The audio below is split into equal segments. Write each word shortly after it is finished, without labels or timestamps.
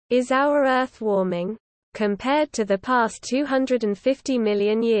Is our Earth warming? Compared to the past 250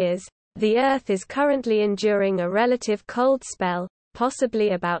 million years, the Earth is currently enduring a relative cold spell, possibly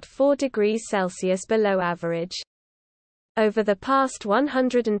about 4 degrees Celsius below average. Over the past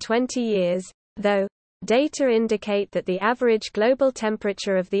 120 years, though, data indicate that the average global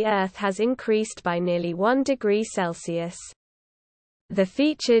temperature of the Earth has increased by nearly 1 degree Celsius. The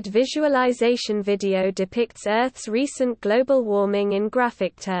featured visualization video depicts Earth's recent global warming in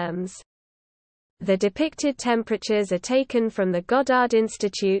graphic terms. The depicted temperatures are taken from the Goddard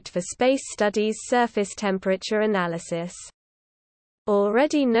Institute for Space Studies surface temperature analysis.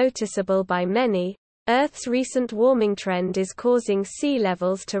 Already noticeable by many, Earth's recent warming trend is causing sea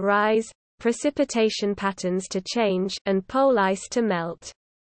levels to rise, precipitation patterns to change, and pole ice to melt.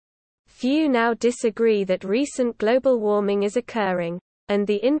 Few now disagree that recent global warming is occurring, and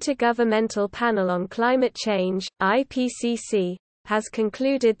the Intergovernmental Panel on Climate Change, IPCC, has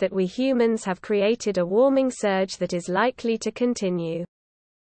concluded that we humans have created a warming surge that is likely to continue.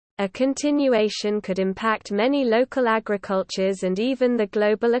 A continuation could impact many local agricultures and even the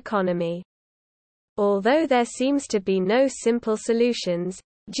global economy. Although there seems to be no simple solutions,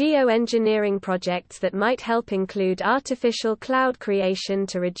 geoengineering projects that might help include artificial cloud creation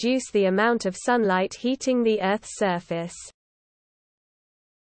to reduce the amount of sunlight heating the Earth's surface.